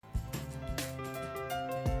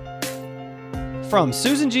From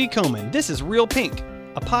Susan G. Komen, this is Real Pink,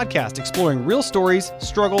 a podcast exploring real stories,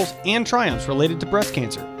 struggles, and triumphs related to breast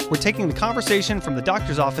cancer. We're taking the conversation from the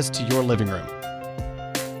doctor's office to your living room.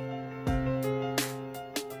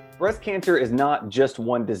 Breast cancer is not just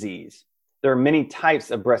one disease. There are many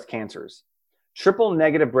types of breast cancers.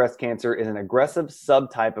 Triple-negative breast cancer is an aggressive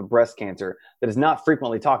subtype of breast cancer that is not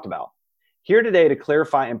frequently talked about. Here today to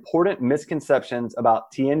clarify important misconceptions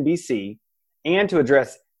about TNBC and to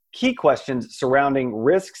address key questions surrounding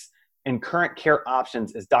risks and current care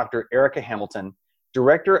options is Dr. Erica Hamilton,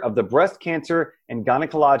 Director of the Breast Cancer and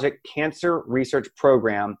Gynecologic Cancer Research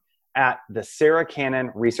Program at the Sarah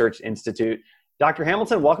Cannon Research Institute. Dr.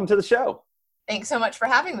 Hamilton, welcome to the show. Thanks so much for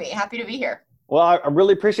having me. Happy to be here. Well, I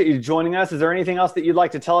really appreciate you joining us. Is there anything else that you'd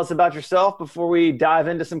like to tell us about yourself before we dive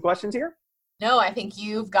into some questions here? No, I think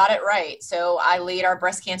you've got it right. So I lead our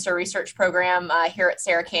breast cancer research program here at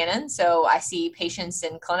Sarah Cannon. So I see patients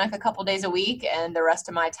in clinic a couple days a week, and the rest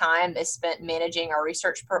of my time is spent managing our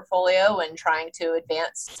research portfolio and trying to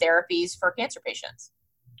advance therapies for cancer patients.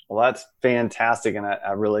 Well, that's fantastic, and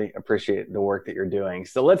I really appreciate the work that you're doing.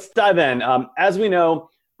 So let's dive in. As we know,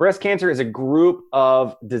 breast cancer is a group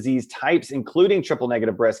of disease types, including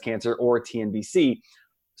triple-negative breast cancer, or TNBC.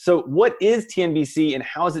 So what is TNBC and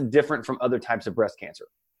how is it different from other types of breast cancer?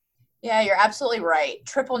 Yeah, you're absolutely right.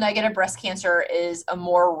 Triple-negative breast cancer is a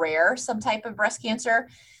more rare subtype of breast cancer.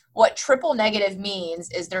 What triple-negative means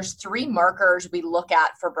is there's three markers we look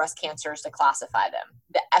at for breast cancers to classify them: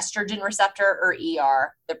 the estrogen receptor, or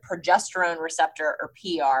ER, the progesterone receptor, or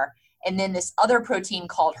PR, and then this other protein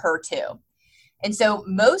called HER2. And so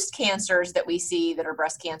most cancers that we see that are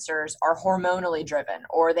breast cancers are hormonally driven,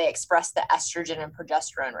 or they express the estrogen and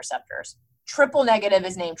progesterone receptors. Triple negative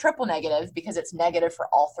is named triple negative because it's negative for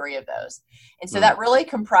all three of those. And so that really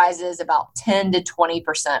comprises about 10 to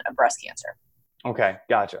 20% of breast cancer. Okay,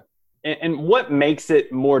 gotcha. And what makes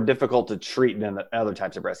it more difficult to treat than the other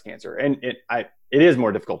types of breast cancer? And it is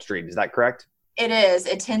more difficult to treat, is that correct? It is.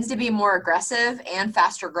 It tends to be more aggressive and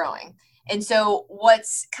faster growing. And so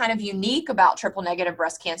what's kind of unique about triple-negative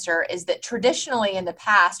breast cancer is that traditionally in the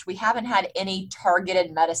past, we haven't had any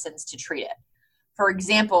targeted medicines to treat it. For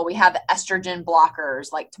example, we have estrogen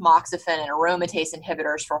blockers like tamoxifen and aromatase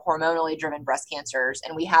inhibitors for hormonally driven breast cancers,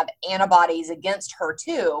 and we have antibodies against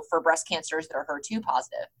HER2 for breast cancers that are HER2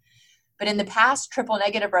 positive. But in the past,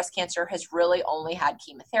 triple-negative breast cancer has really only had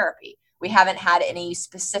chemotherapy. We haven't had any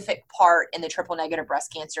specific part in the triple-negative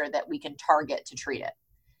breast cancer that we can target to treat it.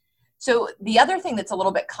 So the other thing that's a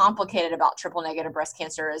little bit complicated about triple-negative breast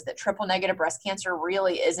cancer is that triple-negative breast cancer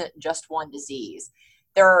really isn't just one disease.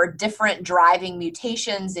 There are different driving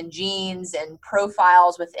mutations and genes and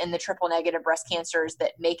profiles within the triple-negative breast cancers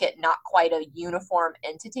that make it not quite a uniform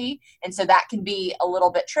entity. And so that can be a little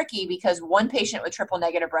bit tricky because one patient with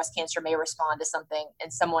triple-negative breast cancer may respond to something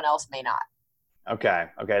and someone else may not. Okay.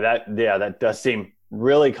 That does seem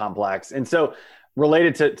really complex. And so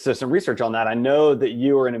related to some research on that, I know that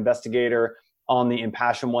you were an investigator on the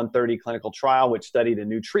IMpassion130 clinical trial, which studied a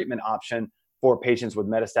new treatment option for patients with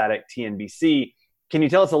metastatic TNBC. Can you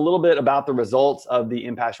tell us a little bit about the results of the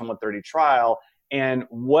IMpassion130 trial and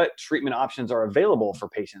what treatment options are available for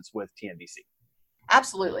patients with TNBC?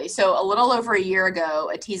 Absolutely. So a little over a year ago,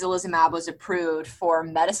 atezolizumab was approved for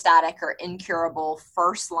metastatic or incurable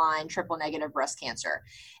first-line triple-negative breast cancer.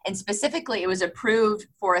 And specifically, it was approved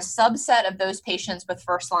for a subset of those patients with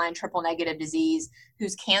first-line triple-negative disease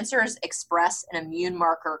whose cancers express an immune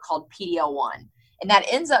marker called PD-L1. And that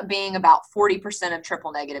ends up being about 40% of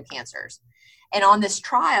triple-negative cancers. And on this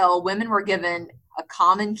trial, women were given a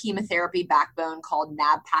common chemotherapy backbone called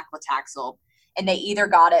nab-paclitaxel, and they either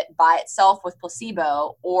got it by itself with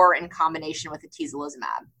placebo or in combination with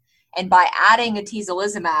atezolizumab. And by adding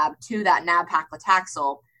atezolizumab to that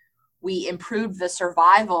nab-paclitaxel, we improved the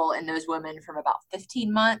survival in those women from about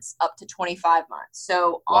 15 months up to 25 months.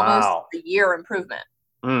 So almost a year improvement.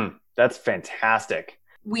 That's fantastic.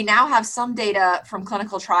 We now have some data from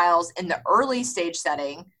clinical trials in the early stage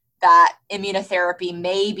setting that immunotherapy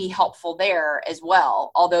may be helpful there as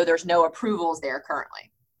well, although there's no approvals there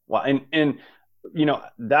currently. Well, and you know,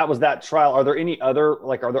 that was that trial. Are there any other,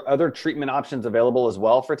 are there other treatment options available as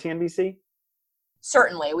well for TNBC?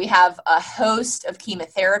 Certainly. We have a host of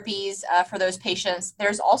chemotherapies for those patients.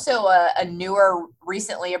 There's also a newer,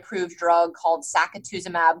 recently approved drug called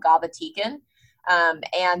sacituzumab govitecan,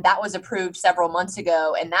 and that was approved several months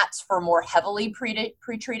ago, and that's for more heavily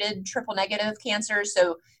pretreated triple-negative cancers,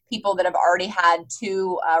 so people that have already had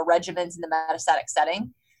two regimens in the metastatic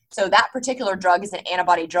setting. So that particular drug is an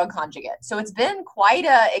antibody drug conjugate. So it's been quite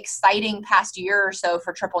an exciting past year or so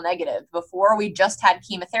for triple negative. Before we just had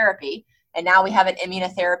chemotherapy, And now we have an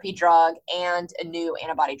immunotherapy drug and a new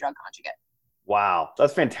antibody drug conjugate. Wow,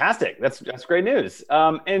 that's fantastic. That's great news.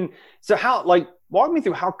 And so walk me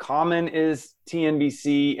through how common is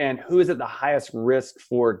TNBC and who is at the highest risk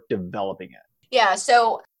for developing it? Yeah,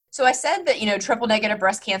 so I said that, triple negative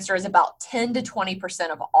breast cancer is about 10 to 20%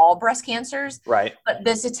 of all breast cancers. Right. But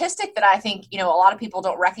the statistic that I think, a lot of people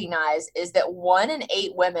don't recognize is that 1 in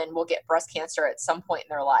 8 women will get breast cancer at some point in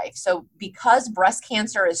their life. So because breast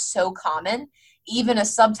cancer is so common, even a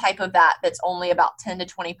subtype of that that's only about 10 to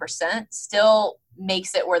 20% still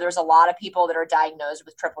makes it where there's a lot of people that are diagnosed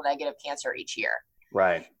with triple negative cancer each year.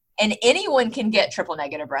 Right. And anyone can get triple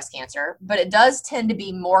negative breast cancer, but it does tend to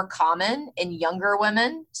be more common in younger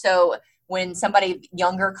women. So when somebody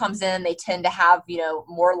younger comes in, they tend to have,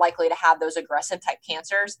 more likely to have those aggressive type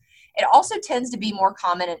cancers. It also tends to be more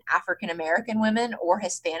common in African American women or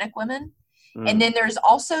Hispanic women. And then there's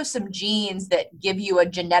also some genes that give you a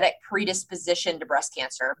genetic predisposition to breast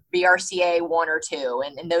cancer, BRCA1 or 2.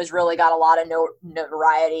 And those really got a lot of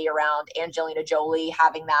notoriety around Angelina Jolie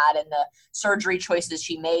having that and the surgery choices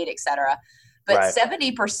she made, et cetera. But Right.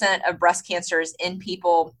 70% of breast cancers in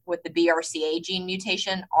people with the BRCA gene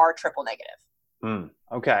mutation are triple negative.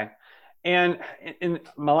 Okay. And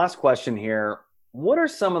my last question here, what are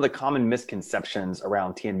some of the common misconceptions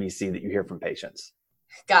around TNBC that you hear from patients?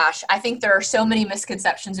 Gosh, I think there are so many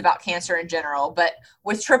misconceptions about cancer in general, but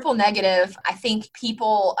with triple negative, I think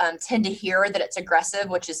people tend to hear that it's aggressive,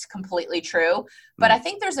 which is completely true. But I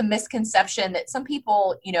think there's a misconception that some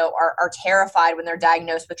people, are terrified when they're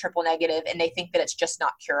diagnosed with triple negative and they think that it's just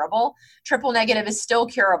not curable. Triple negative is still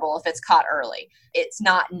curable if it's caught early. It's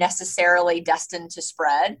not necessarily destined to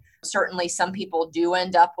spread. Certainly some people do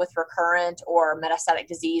end up with recurrent or metastatic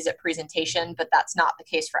disease at presentation, but that's not the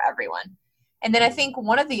case for everyone. And then I think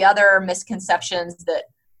one of the other misconceptions that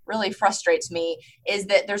really frustrates me is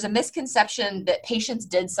that there's a misconception that patients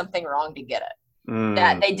did something wrong to get it.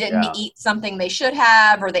 That they didn't eat something they should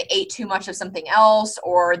have, or they ate too much of something else,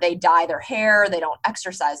 or they dye their hair, they don't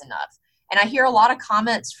exercise enough. And I hear a lot of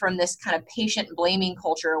comments from this kind of patient blaming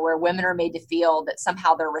culture where women are made to feel that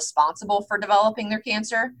somehow they're responsible for developing their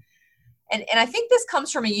cancer. And I think this comes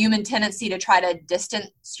from a human tendency to try to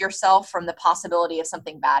distance yourself from the possibility of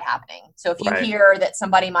something bad happening. So if you hear that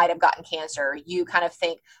somebody might have gotten cancer, you kind of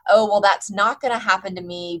think, oh, well, that's not going to happen to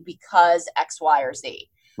me because X, Y, or Z.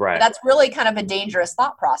 Right. But that's really kind of a dangerous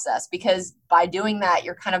thought process, because by doing that,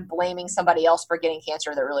 you're kind of blaming somebody else for getting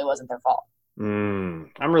cancer that really wasn't their fault.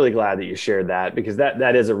 I'm really glad that you shared that, because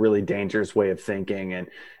that is a really dangerous way of thinking. And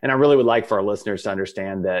I really would like for our listeners to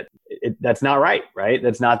understand that that's not right?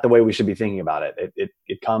 That's not the way we should be thinking about it.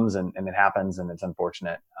 It comes and it happens, and it's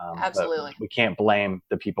unfortunate. Absolutely. We can't blame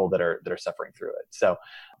the people that are suffering through it. So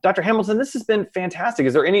Dr. Hamilton, this has been fantastic.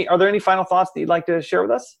 Are there any final thoughts that you'd like to share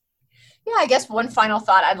with us? Yeah, I guess one final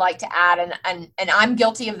thought I'd like to add, and I'm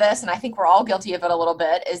guilty of this, and I think we're all guilty of it a little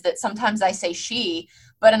bit, is that sometimes I say she,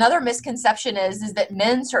 but another misconception is that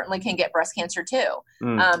men certainly can get breast cancer too.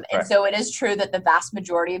 And so it is true that the vast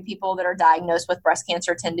majority of people that are diagnosed with breast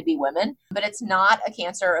cancer tend to be women, but it's not a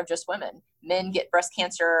cancer of just women. Men get breast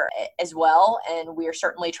cancer as well, and we are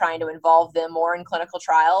certainly trying to involve them more in clinical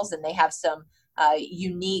trials, and they have some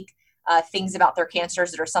unique things about their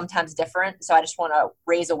cancers that are sometimes different. So I just want to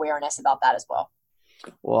raise awareness about that as well.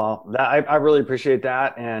 Well, I really appreciate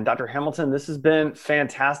that. And Dr. Hamilton, this has been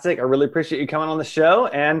fantastic. I really appreciate you coming on the show,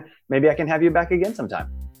 and maybe I can have you back again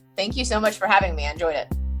sometime. Thank you so much for having me. I enjoyed it.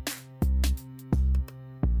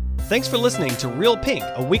 Thanks for listening to Real Pink,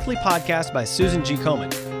 a weekly podcast by Susan G.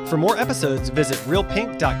 Komen. For more episodes, visit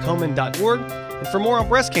realpink.komen.org. And for more on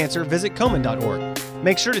breast cancer, visit komen.org.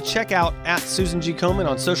 Make sure to check out @Susan G. Komen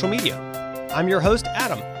on social media. I'm your host,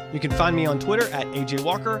 Adam. You can find me on Twitter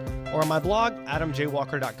 @AJWalker or on my blog,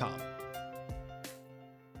 adamjwalker.com.